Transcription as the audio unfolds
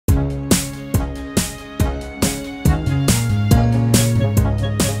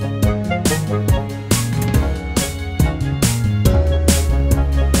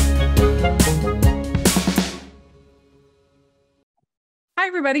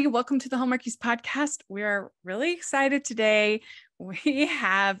everybody. Welcome to the Hallmarkies podcast. We are really excited today. We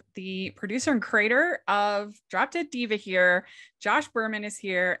have the producer and creator of Drop Dead Diva here. Josh Berman is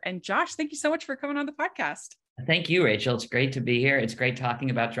here. And Josh, thank you so much for coming on the podcast. Thank you, Rachel. It's great to be here. It's great talking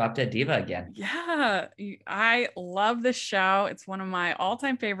about Drop Dead Diva again. Yeah, I love this show. It's one of my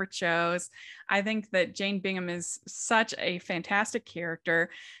all-time favorite shows. I think that Jane Bingham is such a fantastic character.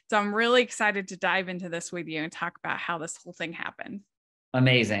 So I'm really excited to dive into this with you and talk about how this whole thing happened.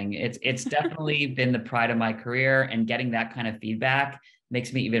 Amazing. It's definitely been the pride of my career, and getting that kind of feedback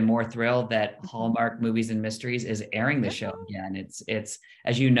makes me even more thrilled that Hallmark Movies and Mysteries is airing the show again. It's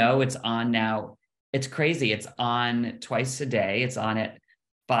as you know, it's on now. It's crazy. It's on twice a day. It's on at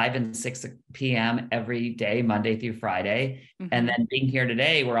 5 and 6 p.m. every day, Monday through Friday. And then being here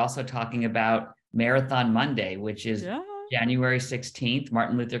today, we're also talking about Marathon Monday, which is January 16th,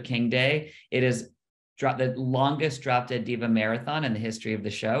 Martin Luther King Day. It is the longest Drop Dead Diva marathon in the history of the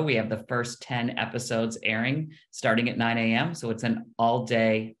show. We have the first 10 episodes airing starting at 9 a.m. So it's an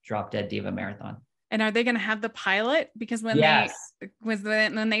all-day Drop Dead Diva marathon. And are they going to have the pilot? Because when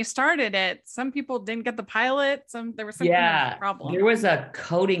they started it, some people didn't get the pilot. There was some kind of problem. There was a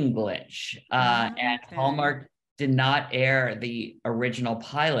coding glitch, and Hallmark did not air the original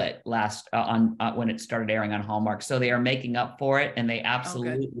pilot when it started airing on Hallmark. So they are making up for it, and they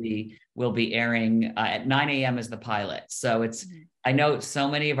absolutely will be airing at 9 a.m. as the pilot. So it's I know so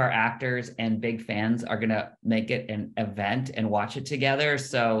many of our actors and big fans are going to make it an event and watch it together.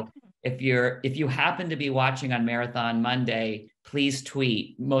 So if you happen to be watching on Marathon Monday, please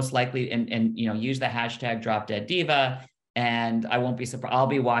tweet, most likely, and use the hashtag Drop Dead Diva. And I won't be surprised. I'll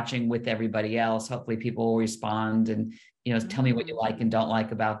be watching with everybody else. Hopefully people will respond and, tell me what you like and don't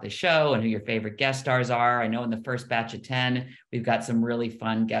like about the show and who your favorite guest stars are. I know in the first batch of 10, we've got some really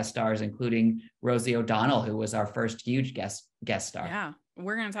fun guest stars, including Rosie O'Donnell, who was our first huge guest star. Yeah,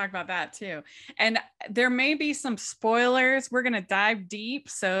 we're going to talk about that too. And there may be some spoilers. We're going to dive deep.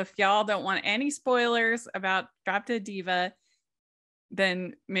 So if y'all don't want any spoilers about Drop Dead Diva,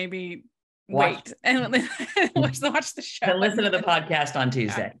 then maybe wait and watch the show. And listen to the podcast on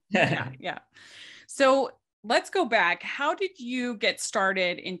Tuesday. Yeah. So let's go back. How did you get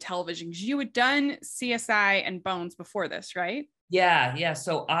started in television? Because you had done CSI and Bones before this, right? Yeah.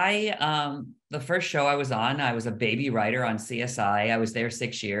 So the first show I was on, I was a baby writer on CSI. I was there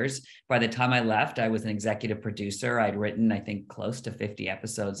 6 years. By the time I left, I was an executive producer. I'd written, I think, close to 50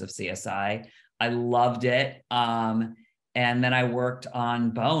 episodes of CSI. I loved it. And then I worked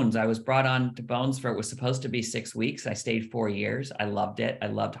on Bones. I was brought on to Bones for, it was supposed to be 6 weeks. I stayed 4 years. I loved it. I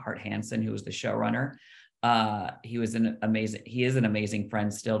loved Hart Hansen, who was the showrunner. He is an amazing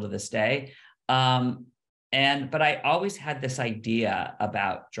friend still to this day. But I always had this idea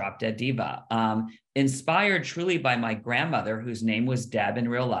about Drop Dead Diva, inspired truly by my grandmother, whose name was Deb in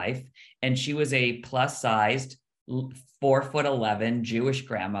real life. And she was a plus-sized 4'11" Jewish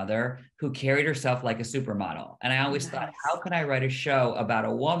grandmother who carried herself like a supermodel. And I always thought, how can I write a show about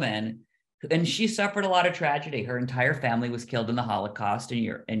a woman? And she suffered a lot of tragedy. Her entire family was killed in the Holocaust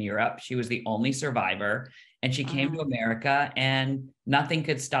in Europe. She was the only survivor. And she came to America and nothing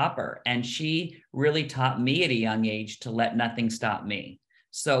could stop her. And she really taught me at a young age to let nothing stop me.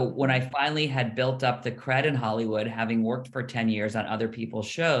 So when I finally had built up the cred in Hollywood, having worked for 10 years on other people's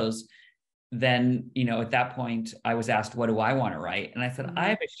shows, then, at that point I was asked, what do I want to write? And I said, I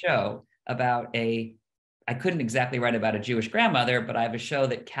have a show about I couldn't exactly write about a Jewish grandmother, but I have a show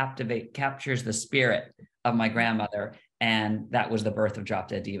that captures the spirit of my grandmother. And that was the birth of Drop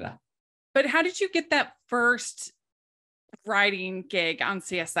Dead Diva. But how did you get that first writing gig on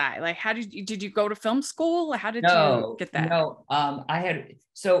CSI? Like, how did you go to film school? How did you get that? No, I had,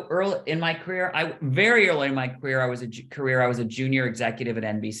 so early in my career, very early in my career, I was a junior executive at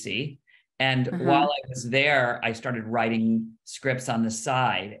NBC. And while I was there, I started writing scripts on the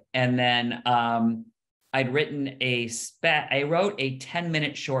side. And then I wrote a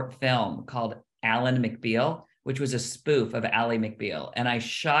 10-minute short film called Alan McBeal, which was a spoof of Ally McBeal. And I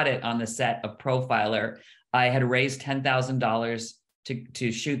shot it on the set of Profiler. I had raised $10,000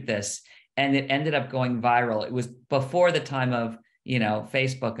 to shoot this, and it ended up going viral. It was before the time of,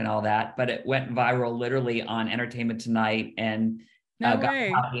 Facebook and all that, but it went viral literally on Entertainment Tonight, and got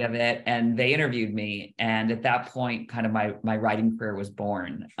a copy of it, and they interviewed me. And at that point, kind of my writing career was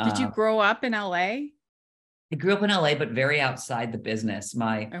born. Did you grow up in LA? I grew up in LA, but very outside the business.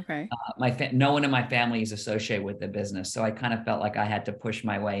 No one in my family is associated with the business. So I kind of felt like I had to push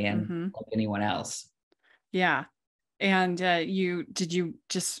my way in like anyone else. Yeah. And how did you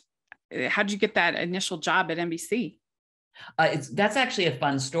get that initial job at NBC? That's actually a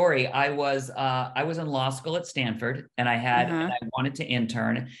fun story. I was in law school at Stanford, and Uh-huh. I wanted to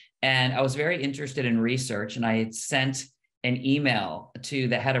intern, and I was very interested in research, and I had sent an email to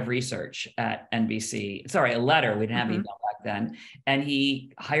the head of research at NBC. Sorry, a letter. We didn't have Mm-hmm. email back then, and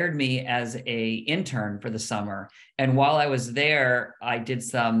he hired me as a intern for the summer. And while I was there, I did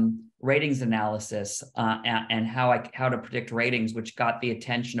some ratings analysis and how to predict ratings, which got the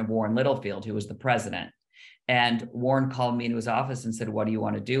attention of Warren Littlefield, who was the president. And Warren called me into his office and said, "What do you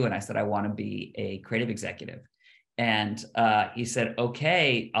want to do?" And I said, "I want to be a creative executive." And he said,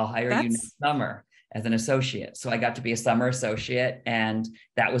 "Okay, I'll hire you That's next summer as an associate." So I got to be a summer associate, and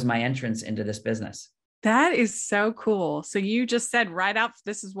that was my entrance into this business. that is so cool. So you just said right out,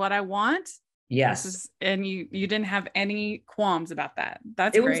 this is what I want. This Yes. is, and you didn't have any qualms about that.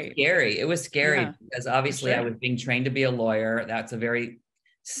 That's It was great. scary. It was scary Yeah, because for obviously I sure. was being trained to be a lawyer. That's a very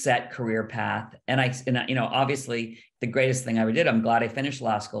set career path. Obviously the greatest thing I ever did, I'm glad I finished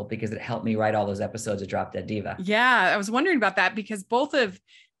law school because it helped me write all those episodes of Drop Dead Diva. Yeah, I was wondering about that because both of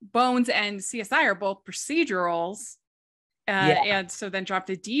Bones and CSI are both procedurals. Yeah. And so then Drop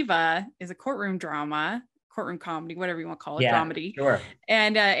Dead Diva is a courtroom drama, courtroom comedy, whatever you want to call it, Yeah, dramedy. sure.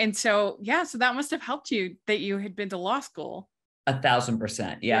 And so, yeah, so that must have helped you that you had been to law school.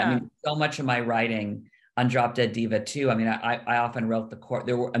 1,000%. Yeah. I Yeah. mean, so much of my writing on Drop Dead Diva too. I mean, I often wrote the court.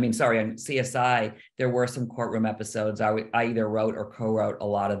 I mean, sorry, on CSI, there were some courtroom episodes. I either wrote or co-wrote a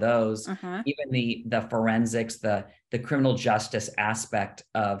lot of those. Uh-huh. Even the forensics, the criminal justice aspect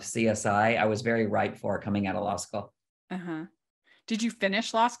of CSI, I was very ripe for coming out of law school. Uh-huh. Did you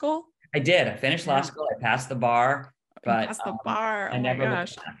finish law school? I did. I finished law Yeah. school. I passed the bar, You but passed the bar. I Oh my never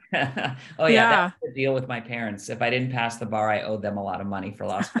looked gosh. back. Oh yeah, that Yeah. was the deal with my parents. If I didn't pass the bar, I owed them a lot of money for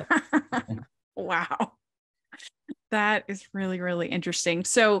law school. Wow. That is really, really interesting.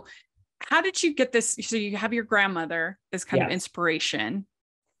 So, how did you get this? So, you have your grandmother as kind of Yes. inspiration.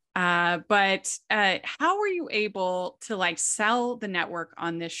 But how were you able to like sell the network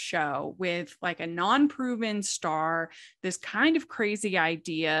on this show with like a non-proven star, this kind of crazy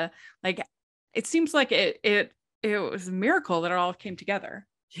idea? Like, it seems like it was a miracle that it all came together.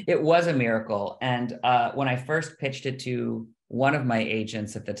 It was a miracle. And when I first pitched it to one of my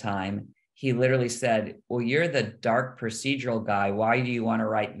agents at the time, he literally said, "Well, you're the dark procedural guy. Why do you want to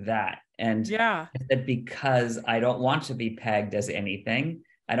write that?" And Yeah. I said, "Because I don't want to be pegged as anything.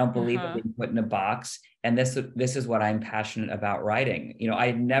 I don't believe in Uh-huh. being put in a box. And this is what I'm passionate about writing." I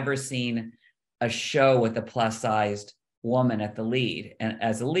had never seen a show with a plus-sized woman at the lead and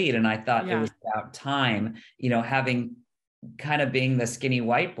as a lead. And I thought it Yeah. was about time, having kind of being the skinny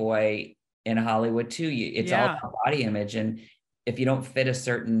white boy in Hollywood too. It's all Yeah. about body image. And if you don't fit a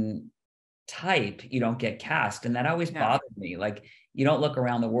certain type, you don't get cast. And that always Yeah. bothered me. Like, you don't look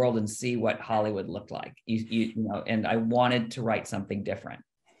around the world and see what Hollywood looked like. And I wanted to write something different.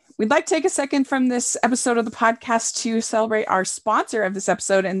 We'd like to take a second from this episode of the podcast to celebrate our sponsor of this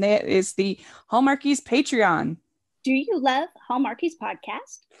episode, and that is the Hallmarkies Patreon. Do you love Hallmarkies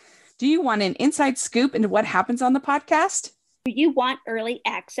podcast? Do you want an inside scoop into what happens on the podcast? Do you want early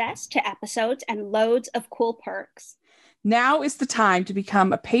access to episodes and loads of cool perks? Now is the time to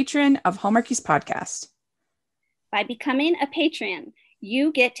become a patron of Hallmarkies Podcast. By becoming a patron,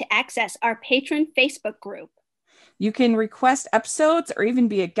 you get to access our patron Facebook group. You can request episodes or even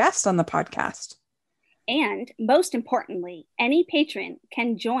be a guest on the podcast. And most importantly, any patron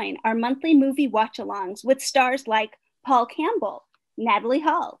can join our monthly movie watch-alongs with stars like Paul Campbell, Natalie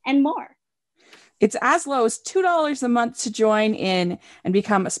Hall, and more. It's as low as $2 a month to join in and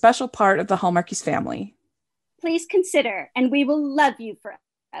become a special part of the Hallmarkies family. Please consider, and we will love you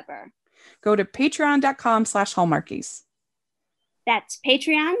forever. Go to patreon.com/Hallmarkies. That's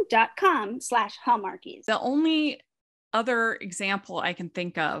patreon.com/Hallmarkies. The only other example I can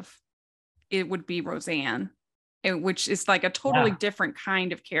think of, it would be Roseanne, which is like a totally different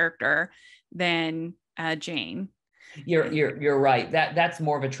kind of character than Jane. You're right. That's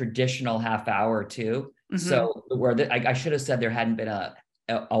more of a traditional half hour too. Mhm. So I should have said there hadn't been a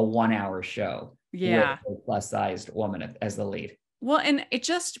 1 hour show with a plus sized woman as the lead. Well, and it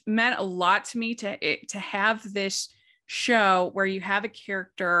just meant a lot to me to have this show where you have a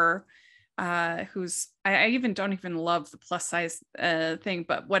character who's I even don't even love the plus size thing,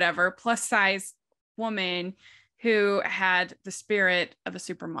 but whatever, plus size woman who had the spirit of a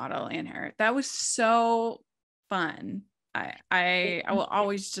supermodel in her. That was so fun. I will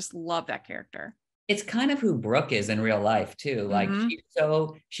always just love that character. It's kind of who Brooke is in real life too. Like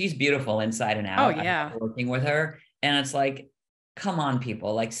she's beautiful inside and out. Oh yeah. I love working with her, and it's like, come on,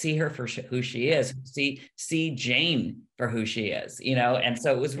 people, like see her for who she is. See Jane for who she is, And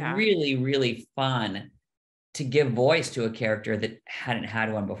so it was really, really fun to give voice to a character that hadn't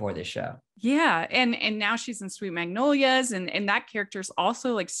had one before this show. Yeah. And now she's in Sweet Magnolias, and that character's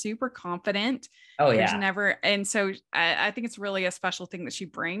also like super confident. Oh There's yeah. never, and so I think it's really a special thing that she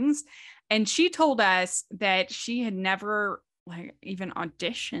brings. And she told us that she had never like even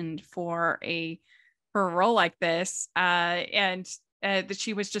auditioned for a role like this, and that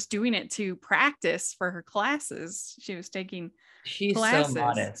she was just doing it to practice for her classes. She was taking She's classes. so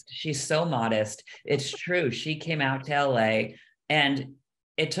modest. She's so modest. It's true. She came out to LA, and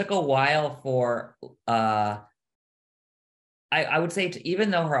it took a while for I would say even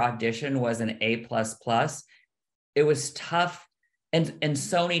though her audition was an A++, it was tough. And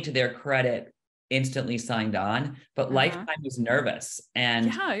Sony, to their credit, instantly signed on, but Lifetime was nervous. And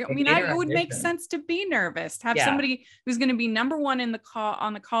yeah, I mean, it would make sense to be nervous, to have somebody who's going to be number one in the call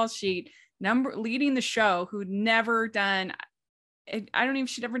on the call sheet, leading the show, who'd never done, I don't even,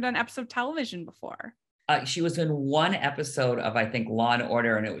 she'd ever done episode television before. She was in one episode of, I think, Law and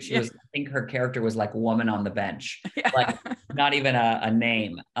Order, and I think her character was like Woman on the Bench, like not even a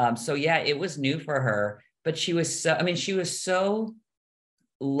name. So yeah, it was new for her, but she was so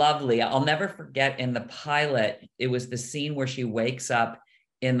lovely. I'll never forget in the pilot, it was the scene where she wakes up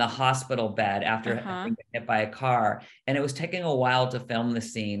in the hospital bed after being hit by a car, and it was taking a while to film the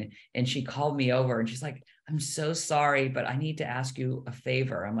scene. And she called me over and she's like, "I'm so sorry, but I need to ask you a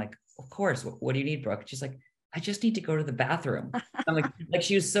favor." I'm like, "Of course. What do you need, Brooke?" She's like, "I just need to go to the bathroom." I'm like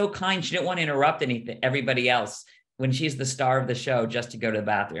she was so kind. She didn't want to interrupt everybody else when she's the star of the show, just to go to the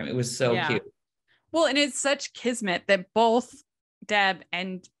bathroom. It was so cute. Well, and it's such kismet that both Deb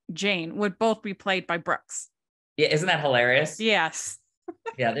and Jane would both be played by Brooks. Yeah, isn't that hilarious? Yes.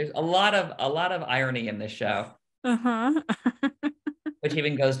 Yeah, there's a lot of irony in this show. Which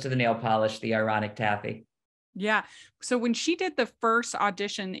even goes to the nail polish, the ironic taffy. Yeah. So when she did the first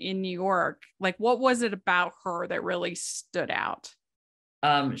audition in New York, like what was it about her that really stood out?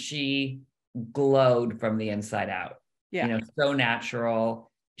 She glowed from the inside out. Yeah. So natural.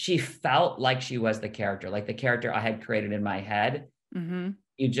 She felt like she was the character, like the character I had created in my head. And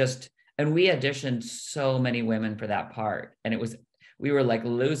we auditioned so many women for that part. And we were like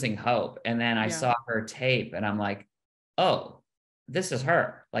losing hope. And then I saw her tape and I'm like, oh, this is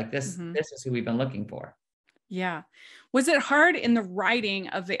her. Like this is who we've been looking for. Yeah. Was it hard in the writing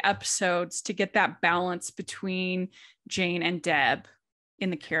of the episodes to get that balance between Jane and Deb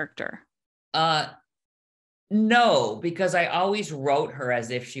in the character? No, because I always wrote her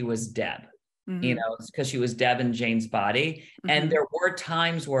as if she was Deb, because she was Deb in Jane's body. And there were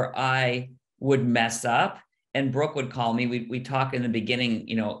times where I would mess up and Brooke would call me. We talk in the beginning,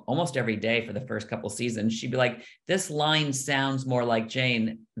 almost every day for the first couple seasons. She'd be like, "This line sounds more like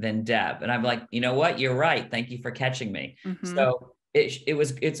Jane than Deb." And I'm like, "You know what? You're right. Thank you for catching me." So it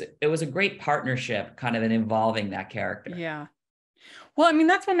was a great partnership, kind of in involving that character. Yeah. Well, I mean,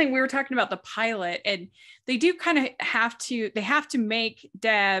 that's one thing we were talking about the pilot, and they do kind of have to make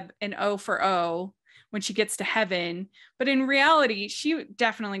Deb an O for O when she gets to heaven. But in reality, she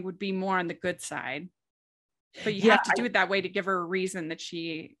definitely would be more on the good side. But you have to do it that way to give her a reason that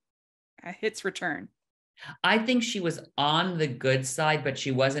she hits return. I think she was on the good side, but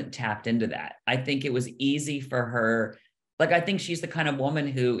she wasn't tapped into that. I think it was easy for her. Like, I think she's the kind of woman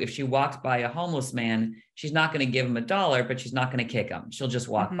who, if she walks by a homeless man, she's not going to give him $1, but she's not going to kick him. She'll just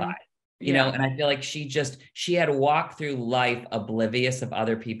walk by, you know? And I feel like she had walked through life oblivious of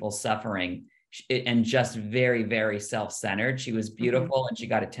other people's suffering and just very, very self-centered. She was beautiful and she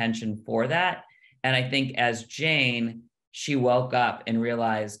got attention for that. And I think as Jane, she woke up and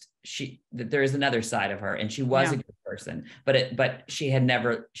realized that there is another side of her, and she was a good person, but she had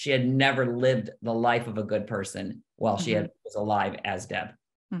never lived the life of a good person while she was alive as Deb.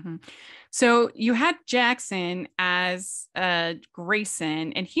 So you had Jackson as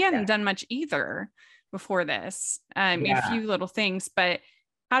Grayson, and he hadn't done much either before this. A few little things, but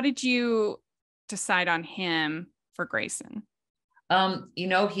how did you decide on him for Grayson?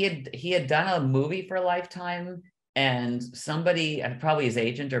 He had done a movie for Lifetime, and somebody, probably his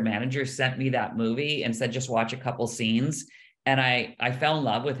agent or manager, sent me that movie and said, just watch a couple scenes. And I fell in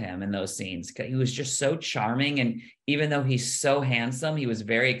love with him in those scenes. He was just so charming. And even though he's so handsome, he was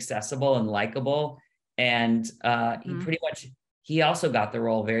very accessible and likable. And he also got the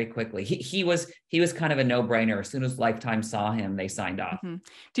role very quickly. He was kind of a no-brainer. As soon as Lifetime saw him, they signed off.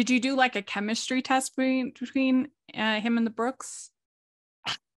 Did you do like a chemistry test between him and the Brooks?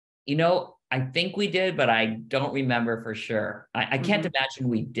 I think we did, but I don't remember for sure. I can't imagine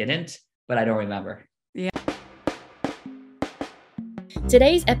we didn't, but I don't remember.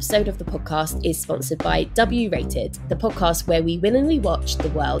 Today's episode of the podcast is sponsored by W Rated, the podcast where we willingly watch the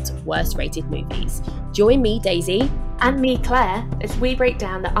world's worst rated movies. Join me, Daisy. And me, Claire, as we break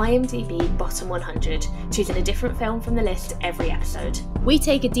down the IMDb Bottom 100, choosing a different film from the list every episode. We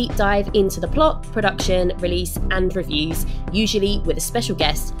take a deep dive into the plot, production, release, and reviews, usually with a special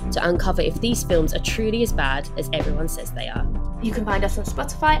guest, to uncover if these films are truly as bad as everyone says they are. You can find us on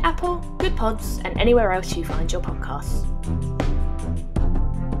Spotify, Apple, Good Pods, and anywhere else you find your podcasts.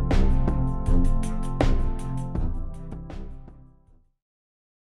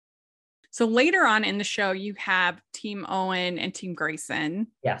 So later on in the show, you have Team Owen and Team Grayson.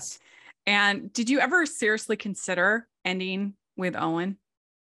 Yes. And did you ever seriously consider ending with Owen?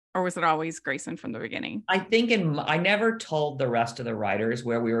 Or was it always Grayson from the beginning? I think I never told the rest of the writers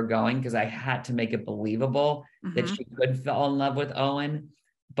where we were going because I had to make it believable that she could fall in love with Owen.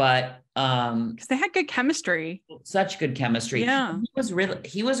 But because they had good chemistry. Such good chemistry. Yeah.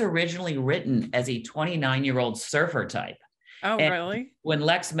 He was originally written as a 29-year-old surfer type. Oh, and really? When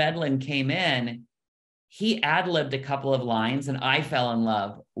Lex Medlin came in, he ad-libbed a couple of lines and I fell in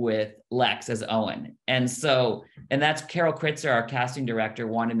love with Lex as Owen. And that's Carol Kritzer, our casting director,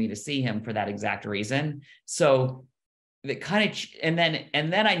 wanted me to see him for that exact reason. So it kind of, and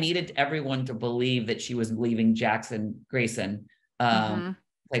then I needed everyone to believe that she was leaving Jackson Grayson,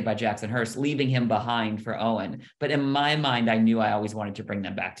 played by Jackson Hurst, leaving him behind for Owen. But in my mind, I knew I always wanted to bring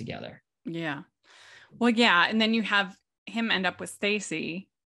them back together. Yeah. Well, yeah. And then you have him end up with Stacy.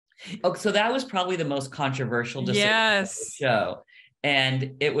 Oh, so that was probably the most controversial decision of the show.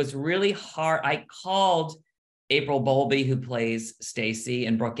 And it was really hard. I called April Bowlby, who plays Stacy,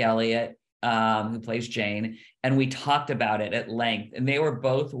 and Brooke Elliott, who plays Jane, and we talked about it at length. And they were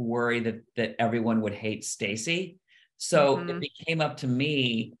both worried that everyone would hate Stacy. So it became up to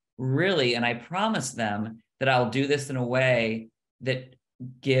me, really, and I promised them that I'll do this in a way that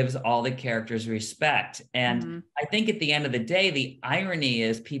gives all the characters respect. And I think at the end of the day, the irony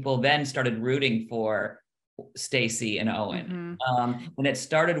is people then started rooting for Stacy and Owen. And it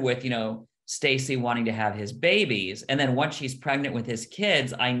started with, Stacy wanting to have his babies. And then once she's pregnant with his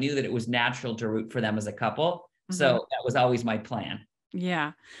kids, I knew that it was natural to root for them as a couple. So that was always my plan.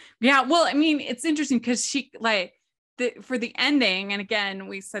 Yeah. Yeah. Well, I mean, it's interesting because she for the ending, and again,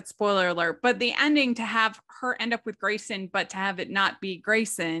 we said spoiler alert, but the ending to have her end up with Grayson, but to have it not be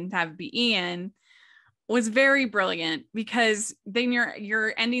Grayson, to have it be Ian, was very brilliant because then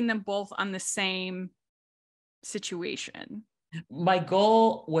you're ending them both on the same situation. My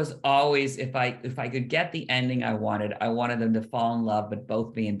goal was always, if I could get the ending I wanted them to fall in love, but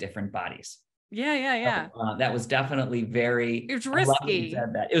both be in different bodies. Yeah. That was definitely it was risky. You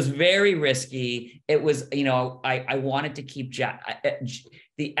said that. It was very risky. It was, I wanted to keep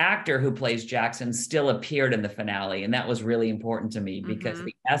the actor who plays Jackson still appeared in the finale. And that was really important to me because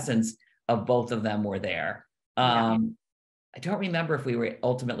the essence of both of them were there. I don't remember if we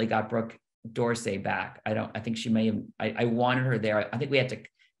ultimately got Brooke Dorsey back. I think she may have, I wanted her there. I think we had to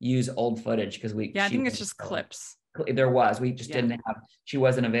use old footage because I think it's just clips. We just didn't have, she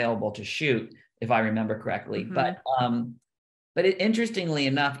wasn't available to shoot, if I remember correctly. But interestingly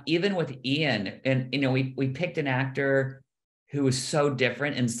enough, even with Ian, and we picked an actor who was so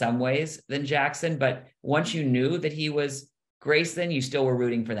different in some ways than Jackson, but once you knew that he was Grayson, you still were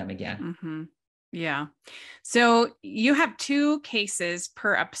rooting for them again. Yeah. So you have 2 cases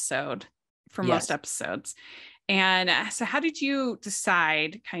per episode for most episodes. And so how did you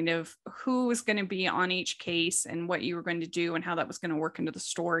decide kind of who was going to be on each case and what you were going to do and how that was going to work into the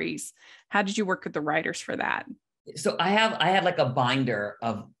stories? How did you work with the writers for that? So I had like a binder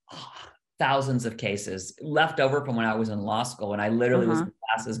of thousands of cases left over from when I was in law school. And I literally was in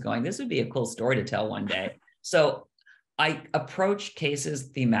classes going, this would be a cool story to tell one day. So I approached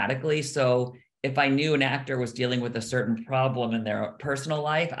cases thematically. So if I knew an actor was dealing with a certain problem in their personal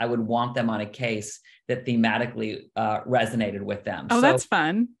life, I would want them on a case that thematically resonated with them. Oh, so that's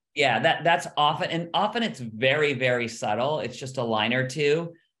fun. Yeah, that's often it's very, very subtle. It's just a line or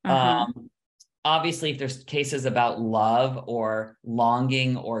two. Obviously, if there's cases about love or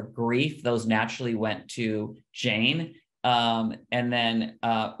longing or grief, those naturally went to Jane. And then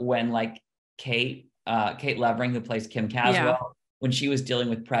when like Kate Levering, who plays Kim Caswell, when she was dealing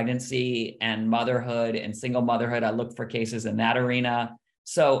with pregnancy and motherhood and single motherhood, I looked for cases in that arena.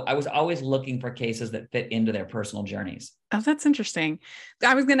 So I was always looking for cases that fit into their personal journeys. Oh, that's interesting.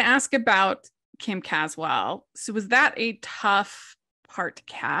 I was going to ask about Kim Caswell. So was that a tough part to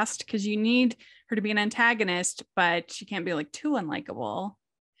cast? Because you need her to be an antagonist, but she can't be like too unlikable.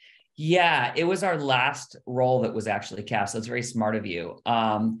 Yeah, it was our last role that was actually cast. That's very smart of you.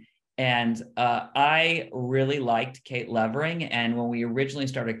 And I really liked Kate Levering. And when we originally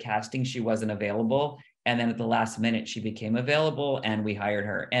started casting, she wasn't available. And then at the last minute, she became available and we hired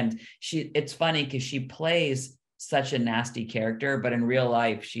her. And it's funny because she plays such a nasty character, but in real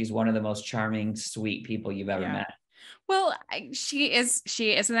life, she's one of the most charming, sweet people you've ever met. Well, she is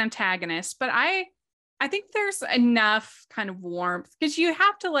an antagonist, but I think there's enough kind of warmth because you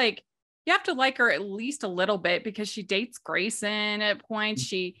have to like her at least a little bit because she dates Grayson at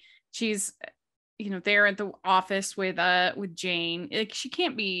points. She's there at the office with Jane. Like she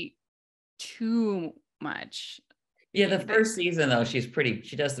can't be too much. Yeah, the first season though, she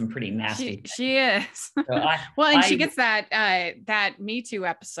does some pretty nasty. She is. So she gets that Me Too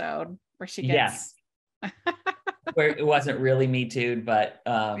episode where she gets where it wasn't really Me Too, but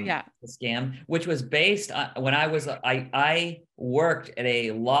the scam, which was based on when I worked at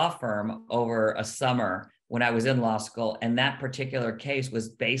a law firm over a summer when I was in law school, and that particular case was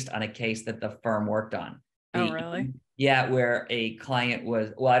based on a case that the firm worked on. Oh, really? Yeah, where a client was.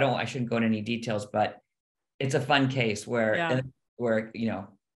 Well, I shouldn't go into any details, but it's a fun case where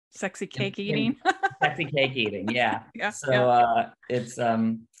sexy cake eating. Sexy cake eating, yeah. It's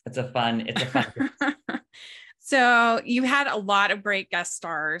a fun. So you had a lot of great guest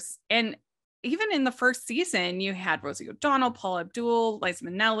stars, and even in the first season, you had Rosie O'Donnell, Paula Abdul, Liza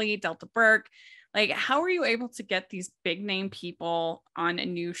Minnelli, Delta Burke. Like, how were you able to get these big name people on a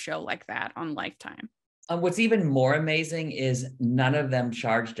new show like that on Lifetime? What's even more amazing is none of them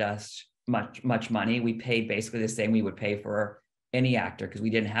charged us much money. We paid basically the same we would pay for any actor because we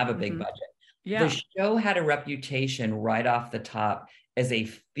didn't have a big budget. Yeah. The show had a reputation right off the top as a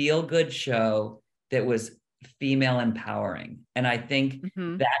feel-good show that was female empowering. And I think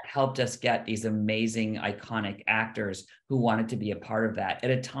that helped us get these amazing, iconic actors who wanted to be a part of that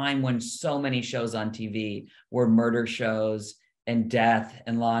at a time when so many shows on TV were murder shows and death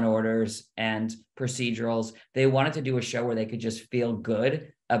and Law and Orders and procedurals. They wanted to do a show where they could just feel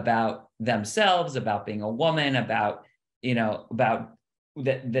good about themselves, about being a woman, about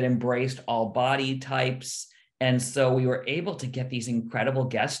that embraced all body types. And so we were able to get these incredible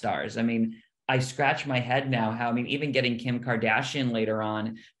guest stars. I mean, I scratch my head now even getting Kim Kardashian later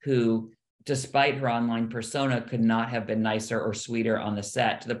on, who, despite her online persona, could not have been nicer or sweeter on the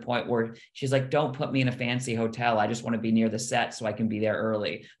set, to the point where she's like, don't put me in a fancy hotel. I just want to be near the set so I can be there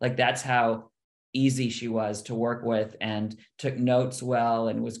early. Like, that's how easy she was to work with, and took notes well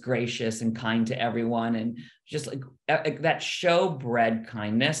and was gracious and kind to everyone. And just like that show bred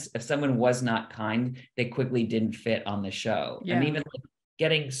kindness. If someone was not kind, they quickly didn't fit on the show. And even like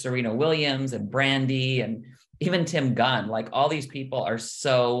getting Serena Williams and Brandy and even Tim Gunn, like all these people are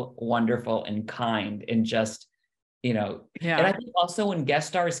so wonderful and kind and just, And I think also when guest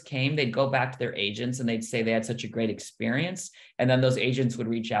stars came, they'd go back to their agents and they'd say they had such a great experience. And then those agents would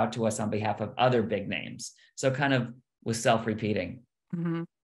reach out to us on behalf of other big names. So kind of was self-repeating. Mm-hmm.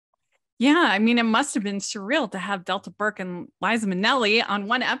 Yeah. I mean, it must've been surreal to have Delta Burke and Liza Minnelli on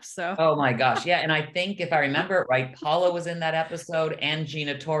one episode. Oh my gosh. Yeah. And I think if I remember it right, Paula was in that episode and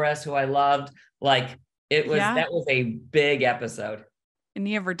Gina Torres, who I loved. Like that was a big episode. And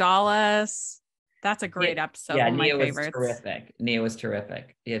Nia Vardalos. That's a great episode. Yeah, one of my Nia favorites. was terrific. Nia was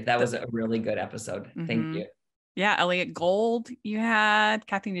terrific. Yeah, that was a really good episode. Thank you. Yeah, Elliot Gold, you had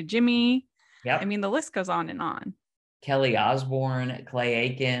Kathy Najimy. Yeah. I mean, the list goes on and on. Kelly Osbourne, Clay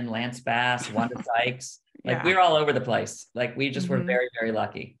Aiken, Lance Bass, Wanda Sykes. Like we were all over the place. Like we just were very, very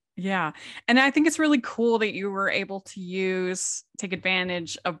lucky. Yeah. And I think it's really cool that you were able to take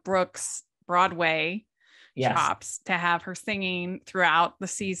advantage of Brooke's Broadway chops to have her singing throughout the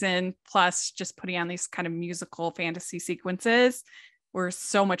season, plus just putting on these kind of musical fantasy sequences were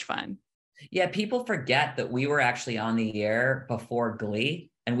so much fun. Yeah, people forget that we were actually on the air before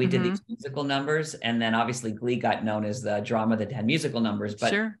Glee, and we did these musical numbers, and then obviously Glee got known as the drama that had musical numbers.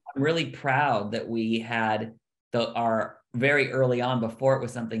 But I'm really proud that we had our very early on, before it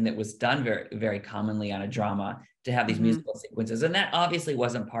was something that was done very, very commonly on a drama, to have these musical sequences. And that obviously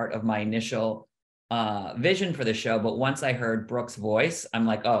wasn't part of my initial vision for the show, but once I heard Brooke's voice, I'm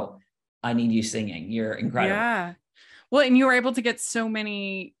like, oh, I need you singing. You're incredible. Yeah. Well, and you were able to get so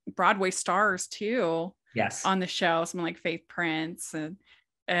many Broadway stars too. Yes. On the show, someone like Faith Prince and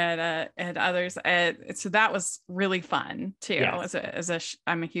others. So that was really fun too. Yes.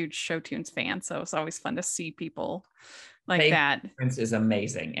 I'm a huge Show Tunes fan, so it's always fun to see people like Faith that. Prince is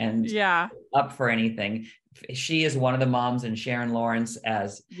amazing and up for anything. She is one of the moms, and Sharon Lawrence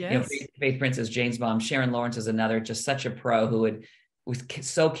as Faith Prince is Jane's mom. Sharon Lawrence is another, just such a pro who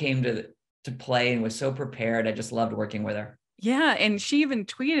came to play and was so prepared. I just loved working with her. Yeah, and she even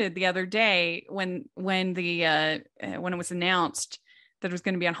tweeted the other day when it was announced that it was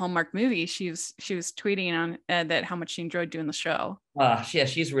going to be on Hallmark Movies, she was tweeting on that how much she enjoyed doing the show.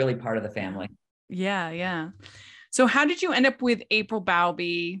 She's really part of the family. Yeah. So how did you end up with April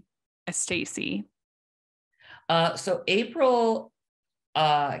Bowlby as Stacy? So April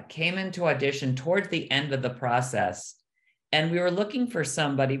came into audition towards the end of the process, and we were looking for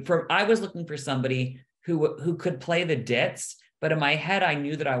somebody. I was looking for somebody who could play the ditz, but in my head, I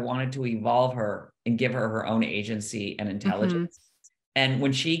knew that I wanted to evolve her and give her own agency and intelligence. And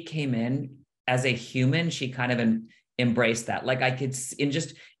when she came in as a human, she kind of embraced that. Like I could,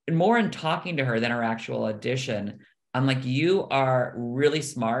 more in talking to her than her actual audition, I'm like, you are really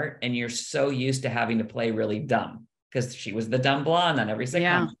smart and you're so used to having to play really dumb, because she was the dumb blonde on every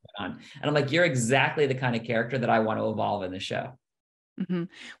sitcom she went on. And I'm like, you're exactly the kind of character that I want to evolve in the show.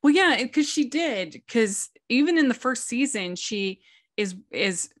 Well, yeah, because even in the first season, she is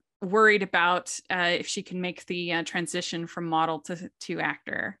worried about if she can make the transition from model to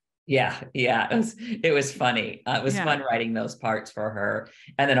actor. Yeah. It was funny. It was fun writing those parts for her.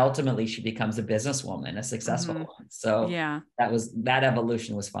 And then ultimately she becomes a businesswoman, a successful one. So that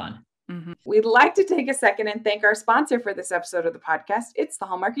evolution was fun. We'd like to take a second and thank our sponsor for this episode of the podcast. It's the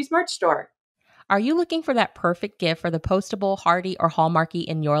Hallmarkies merch store. Are you looking for that perfect gift for the postable, Hardy, or Hallmarky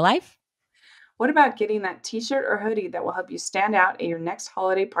in your life? What about getting that t-shirt or hoodie that will help you stand out at your next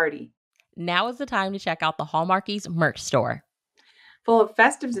holiday party? Now is the time to check out the Hallmarkies merch store. Full of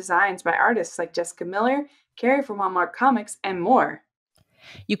festive designs by artists like Jessica Miller, Carrie from Hallmark Comics, and more.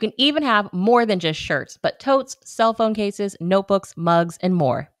 You can even have more than just shirts, but totes, cell phone cases, notebooks, mugs, and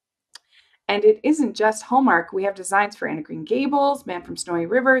more. And it isn't just Hallmark. We have designs for Anna Green Gables, Man from Snowy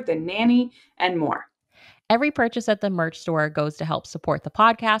River, The Nanny, and more. Every purchase at the merch store goes to help support the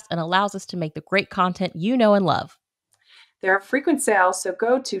podcast and allows us to make the great content you know and love. There are frequent sales, so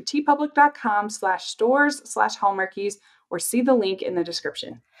go to tpublic.com/stores/Hallmarkies or see the link in the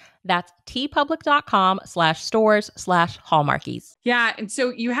description. That's tpublic.com/stores/Hallmarkies. Yeah. And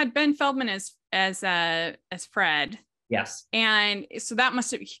so you had Ben Feldman as Fred. Yes. And so that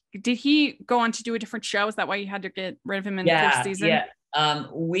did he go on to do a different show? Is that why you had to get rid of him in the first season? Yeah.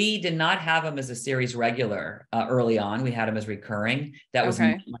 We did not have him as a series regular early on. We had him as recurring. That was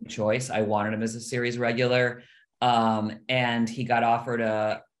my choice. I wanted him as a series regular. And he got offered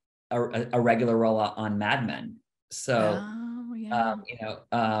a regular role on Mad Men. So,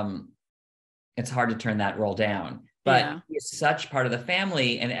 it's hard to turn that role down, but he's such part of the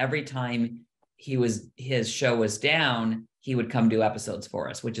family. And every time his show was down, he would come do episodes for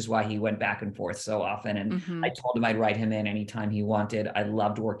us, which is why he went back and forth so often. And I told him I'd write him in anytime he wanted. I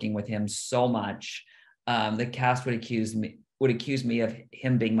loved working with him so much. The cast would accuse me of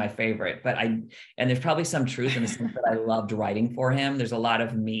him being my favorite, and there's probably some truth in the sense that I loved writing for him. There's a lot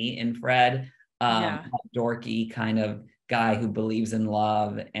of me in Fred, that dorky kind of guy who believes in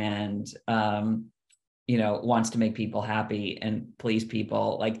love and, wants to make people happy and please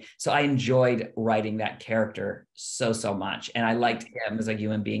people. So I enjoyed writing that character so much. And I liked him as a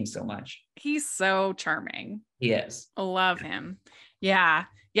human being so much. He's so charming. He is. I love him. Yeah.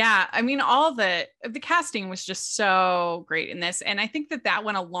 I mean, all the casting was just so great in this. And I think that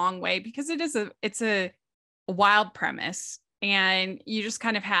went a long way because it's a wild premise and you just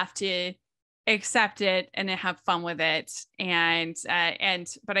kind of have to accept it and have fun with it.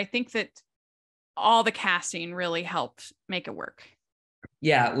 But I think that all the casting really helped make it work.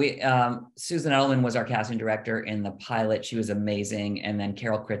 Yeah, Susan Edelman was our casting director in the pilot. She was amazing. And then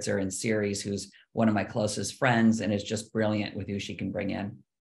Carol Kritzer in series, who's one of my closest friends and is just brilliant with who she can bring in.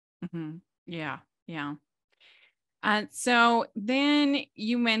 Yeah. So then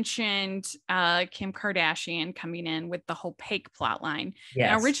you mentioned Kim Kardashian coming in with the whole Paik plot line. Yes.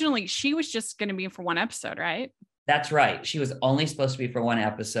 Now, originally, she was just going to be for one episode, right? That's right. She was only supposed to be for one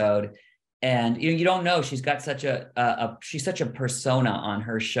episode. And you don't know, she's got such she's such a persona on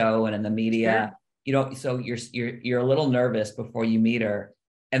her show and in the media. Sure. So you're a little nervous before you meet her.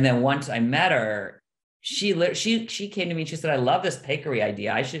 And then once I met her, she came to me and she said, I love this bakery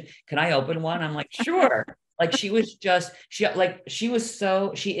idea. Can I open one? I'm like, sure. She is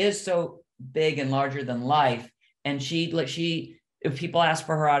so big and larger than life. And if people asked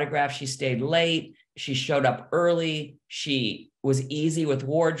for her autograph, she stayed late. She showed up early. She was easy with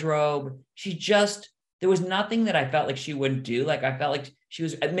wardrobe. There was nothing that I felt like she wouldn't do. I felt like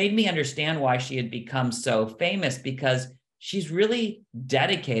it made me understand why she had become so famous, because she's really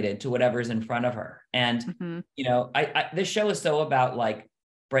dedicated to whatever's in front of her. And, this show is so about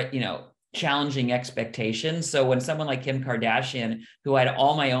challenging expectations. So when someone like Kim Kardashian, who I had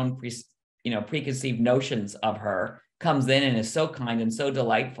all my own preconceived notions of her, comes in and is so kind and so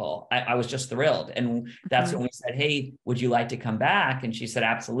delightful. I was just thrilled. And that's when we said, hey, would you like to come back? And she said,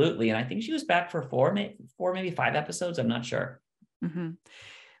 absolutely. And I think she was back for four, maybe 5 episodes. I'm not sure.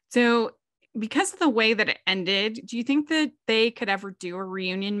 So because of the way that it ended, do you think that they could ever do a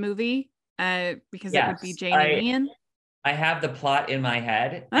reunion movie? Because it would be Jane and Ian? I have the plot in my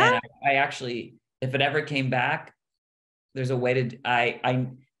head. And I actually, if it ever came back, there's a way to,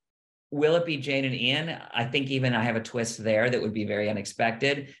 will it be Jane and Ian? I think even I have a twist there that would be very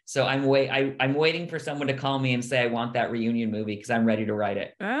unexpected. So I'm waiting for someone to call me and say, I want that reunion movie because I'm ready to write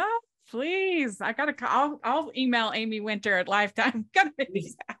it. Please. I gotta call. I'll email Amy Winter at Lifetime.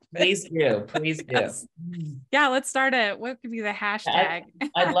 Please do. Yes. Yeah, let's start what could be the hashtag?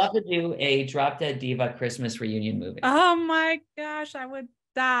 I'd love to do a Drop Dead Diva Christmas reunion movie. Oh my gosh, I would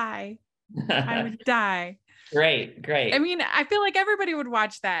die. I would die. Great. I mean, I feel like everybody would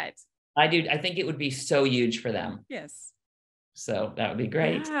watch that. I do. I think it would be so huge for them. Yes. So that would be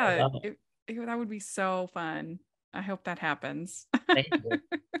great. Yeah, that would be so fun. I hope that happens. Thank you.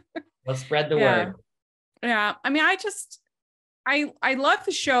 Let's spread the word. Yeah. I mean, I love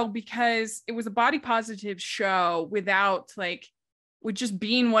the show because it was a body positive show with just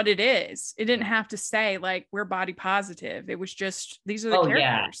being what it is. It didn't have to say like we're body positive. It was just, these are the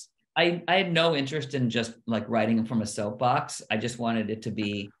characters. Yeah. I had no interest in just like writing from a soapbox. I just wanted it to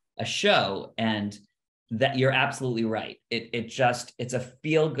be a show, and that you're absolutely right. It's a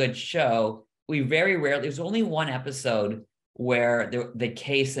feel-good show. We very rarely, there's only one episode where the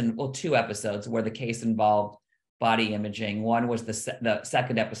case, and 2 episodes where the case involved body imaging. One was the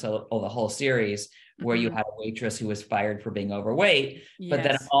second episode of the whole series where you had a waitress who was fired for being overweight. Yes. But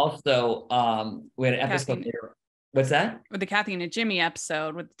then also we had an episode there. What's that? With the Kathy and Jimmy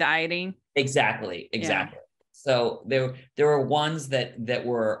episode with dieting. Exactly. Yeah. So there were ones that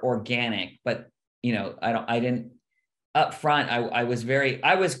were organic, but I didn't up front.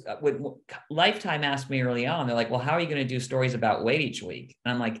 When Lifetime asked me early on, they're like, well, how are you going to do stories about weight each week?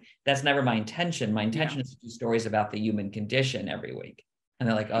 And I'm like, that's never my intention. My intention is to do stories about the human condition every week. And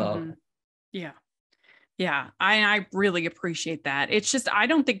they're like, oh, okay. Yeah. I really appreciate that. It's just, I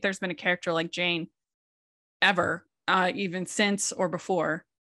don't think there's been a character like Jane ever, even since or before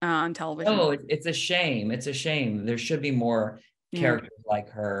on television. Oh, it's a shame. There should be more characters like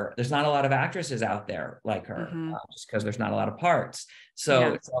her. There's not a lot of actresses out there like her, just because there's not a lot of parts.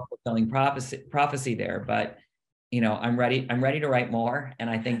 So it's a fulfilling prophecy there. But I'm ready to write more, and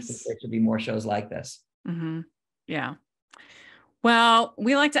I think that there should be more shows like this. Yeah. Well,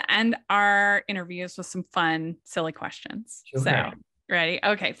 we like to end our interviews with some fun, silly questions. Sure. So, ready?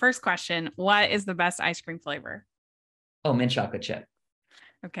 Okay. First question: what is the best ice cream flavor? Oh, mint chocolate chip.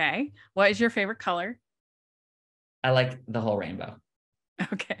 Okay. What is your favorite color? I like the whole rainbow.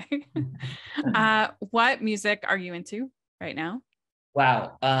 Okay. What music are you into right now?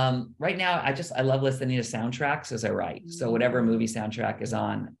 Wow. Right now, I love listening to soundtracks as I write. So whatever movie soundtrack is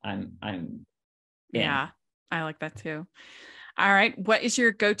on, I'm in. Yeah, I like that too. All right. What is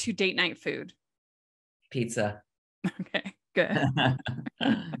your go-to date night food? Pizza. Okay, good.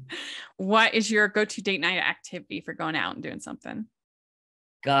 What is your go-to date night activity for going out and doing something?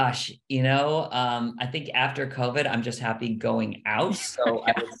 Gosh, I think after COVID, I'm just happy going out. So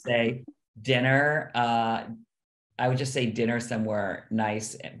I would say dinner. I would just say dinner somewhere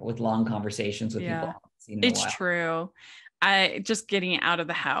nice with long conversations with people. It's true. Just getting out of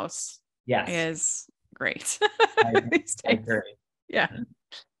the house is great. I agree. Yeah.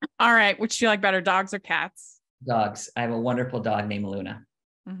 All right. Which do you like better, dogs or cats? Dogs. I have a wonderful dog named Luna.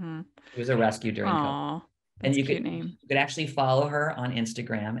 She was a rescue during COVID. And you could actually follow her on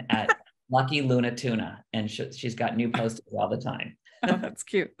Instagram at Lucky Luna Tuna, and she's got new posts all the time. Oh, that's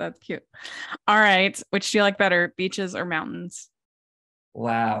cute. That's cute. All right. Which do you like better, beaches or mountains?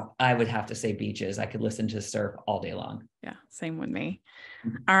 Wow. I would have to say beaches. I could listen to surf all day long. Yeah. Same with me.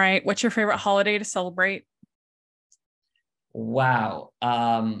 All right. What's your favorite holiday to celebrate? Wow.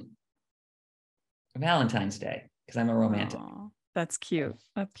 Valentine's Day, because I'm a romantic. Aww. That's cute.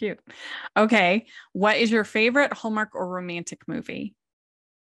 That's cute. Okay. What is your favorite Hallmark or romantic movie?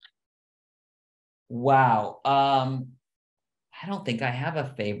 Wow. I don't think I have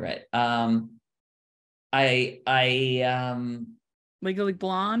a favorite. Legally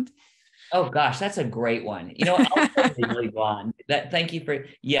Blonde. Oh gosh, that's a great one. I'll say Legally Blonde. Thank you for,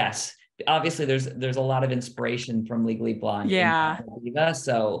 yes. Obviously there's a lot of inspiration from Legally Blonde. Yeah. Diva,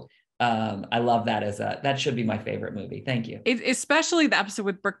 so I love that that should be my favorite movie. Thank you. Especially the episode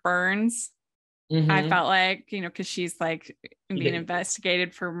with Brooke Burns. I felt like, because she's like being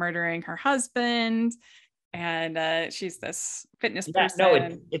investigated for murdering her husband, and she's this fitness person.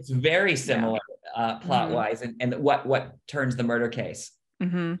 No, it's very similar. plot wise, and what turns the murder case.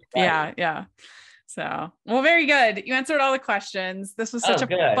 Mm-hmm. Right. Yeah. So, well, very good. You answered all the questions. This was such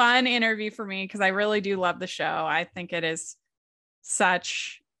a fun interview for me because I really do love the show. I think it is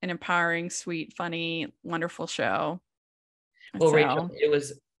such an empowering, sweet, funny, wonderful show. Well, so, Rachel, it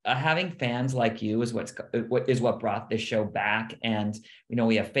was having fans like you is what brought this show back. And,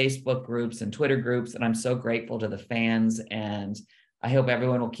 we have Facebook groups and Twitter groups, and I'm so grateful to the fans. And I hope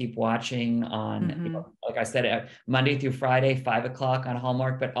everyone will keep watching on, like I said, Monday through Friday, 5:00 on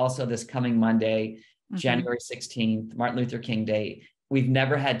Hallmark, but also this coming Monday, January 16th, Martin Luther King Day. We've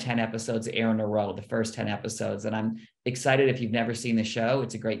never had 10 episodes air in a row, the first 10 episodes. And I'm excited. If you've never seen the show,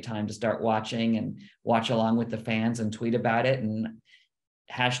 it's a great time to start watching and watch along with the fans and tweet about it, and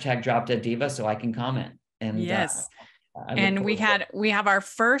hashtag Drop Dead Diva so I can comment. And yes. And we have our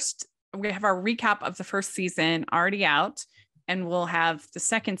recap of the first season already out, and we'll have the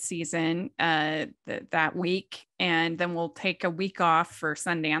second season that week. And then we'll take a week off for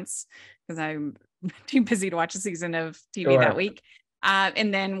Sundance because I'm too busy to watch a season of TV that week.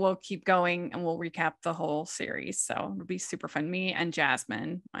 And then we'll keep going and we'll recap the whole series. So it'll be super fun. Me and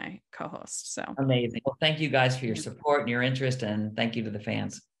Jasmine, my co-host. So amazing. Well, thank you guys for your support and your interest, and thank you to the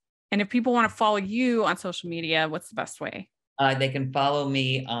fans. And if people want to follow you on social media, what's the best way? They can follow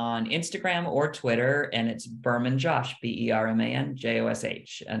me on Instagram or Twitter, and it's Berman Josh, Berman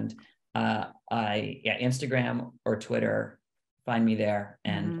Josh. And Instagram or Twitter, find me there.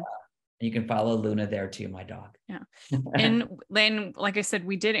 And you can follow Luna there too, my dog. Yeah. And then, like I said,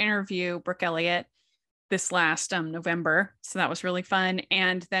 we did interview Brooke Elliott this last November. So that was really fun.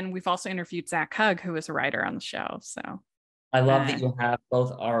 And then we've also interviewed Zach Hugg, who is a writer on the show. So I love that you have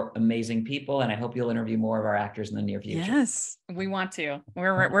both are amazing people, and I hope you'll interview more of our actors in the near future. Yes, we want to.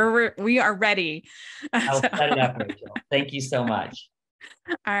 We are ready. I'll set it up, Rachel. Thank you so much.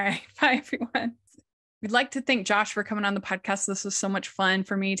 All right. Bye, everyone. We'd like to thank Josh for coming on the podcast. This was so much fun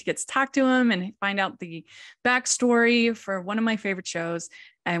for me to get to talk to him and find out the backstory for one of my favorite shows.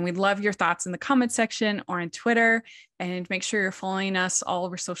 And we'd love your thoughts in the comment section or on Twitter. And make sure you're following us all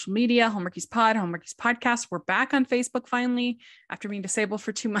over social media, Hallmarkies Pod, Hallmarkies Podcast. We're back on Facebook finally after being disabled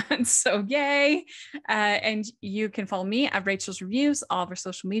for 2 months. So yay. And you can follow me at Rachel's Reviews, all of our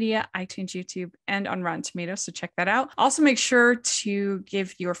social media, iTunes, YouTube, and on Rotten Tomatoes. So check that out. Also make sure to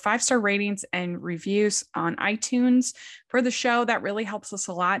give your 5-star ratings and reviews on iTunes for the show. That really helps us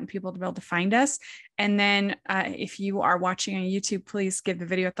a lot and people to be able to find us. And then if you are watching on YouTube, please give the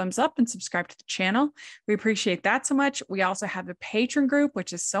video a thumbs up and subscribe to the channel. We appreciate that so much. We also have a patron group,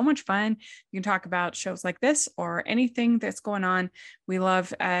 which is so much fun. You can talk about shows like this or anything that's going on. We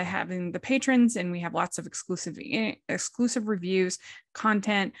love having the patrons, and we have lots of exclusive reviews,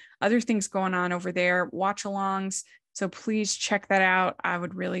 content, other things going on over there, watch-alongs. So please check that out. I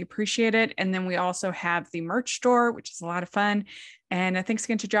would really appreciate it. And then we also have the merch store, which is a lot of fun. And thanks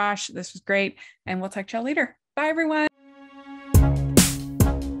again to Josh. This was great. And we'll talk to y'all later. Bye, everyone.